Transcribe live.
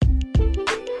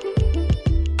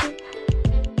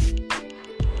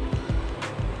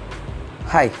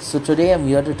Hi, so today I'm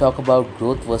here to talk about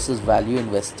growth versus value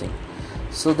investing.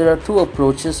 So there are two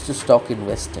approaches to stock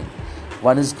investing.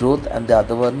 One is growth and the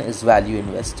other one is value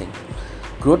investing.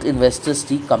 Growth investors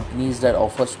seek companies that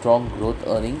offer strong growth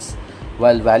earnings,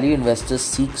 while value investors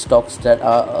seek stocks that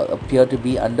appear to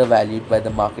be undervalued by the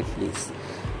marketplace.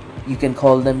 You can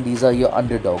call them, these are your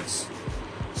underdogs.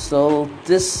 So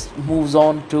this moves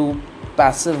on to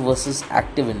passive versus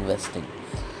active investing.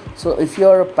 So if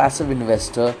you're a passive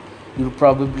investor, you'll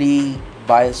probably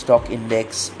buy a stock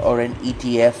index or an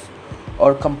ETF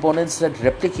or components that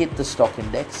replicate the stock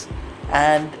index,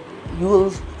 and you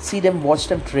will see them, watch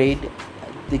them trade.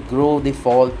 They grow, they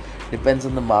fall, depends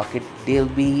on the market. They'll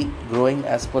be growing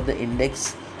as per the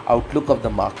index outlook of the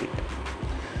market.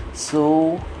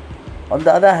 So on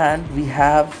the other hand, we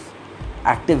have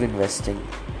active investing.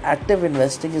 Active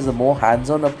investing is a more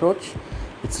hands-on approach.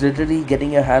 It's literally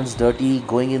getting your hands dirty,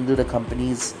 going into the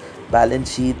company's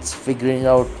balance sheets, figuring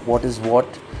out what is what.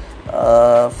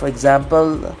 For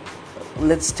example,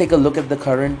 let's take a look at the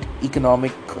current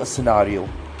economic scenario.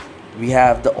 We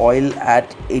have the oil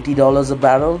at $80 a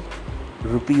barrel,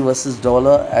 rupee versus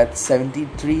dollar at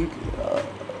 73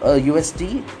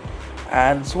 USD.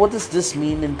 And so, what does this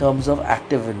mean in terms of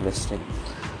active investing?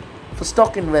 For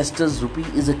stock investors, rupee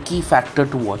is a key factor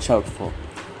to watch out for.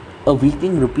 A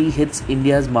weakening rupee hits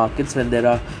India's markets when they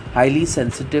are highly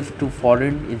sensitive to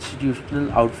foreign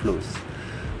institutional outflows.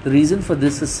 The reason for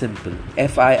this is simple.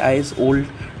 FIIs hold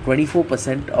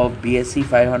 24% of BSE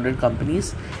 500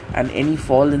 companies, and any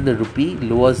fall in the rupee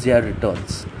lowers their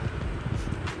returns.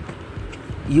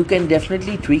 You can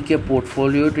definitely tweak your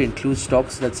portfolio to include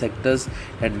stocks that sectors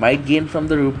that might gain from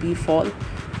the rupee fall.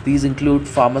 These include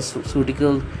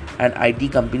pharmaceutical and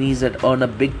IT companies that earn a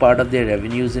big part of their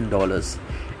revenues in dollars.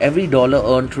 Every dollar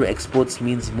earned through exports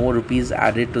means more rupees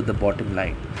added to the bottom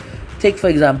line. Take for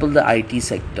example the IT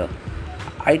sector.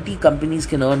 IT companies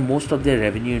can earn most of their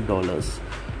revenue in dollars,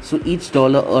 so each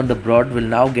dollar earned abroad will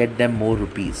now get them more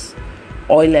rupees.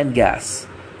 Oil and gas.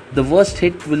 The worst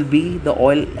hit will be the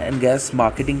oil and gas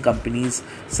marketing companies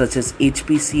such as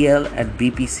HPCL and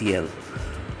BPCL.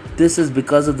 This is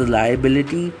because of the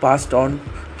liability passed on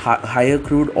higher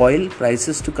crude oil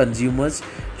prices to consumers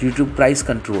due to price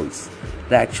controls.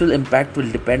 The actual impact will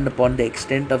depend upon the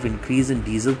extent of increase in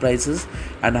diesel prices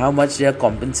and how much they are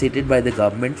compensated by the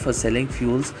government for selling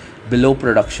fuels below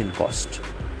production cost.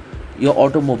 Your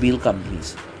automobile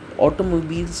companies.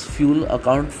 Automobiles fuel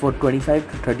account for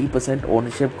 25 to 30%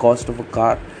 ownership cost of a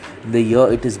car in the year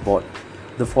it is bought.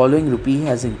 The following rupee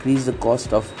has increased the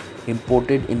cost of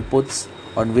imported inputs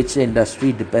on which the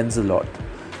industry depends a lot.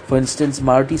 For instance,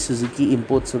 Maruti Suzuki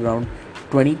imports around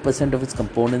 20% of its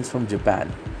components from Japan.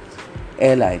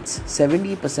 Airlines.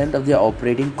 70% of their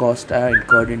operating costs are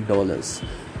incurred in dollars.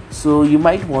 So you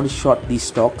might want to short these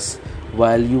stocks,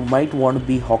 while you might want to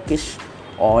be hawkish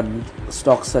on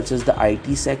stocks such as the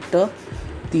IT sector.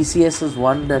 TCS is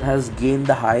one that has gained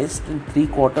the highest in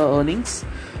 3-quarter earnings.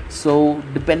 So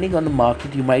depending on the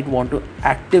market, you might want to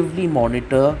actively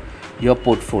monitor your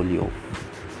portfolio.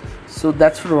 So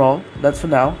that's for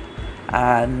now,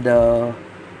 and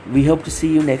we hope to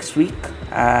see you next week.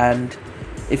 And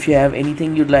if you have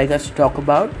anything you'd like us to talk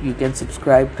about, you can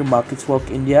subscribe to Markets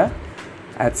Walk India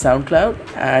at SoundCloud,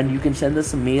 and you can send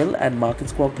us a mail at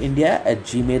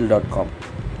marketswalkindia@gmail.com.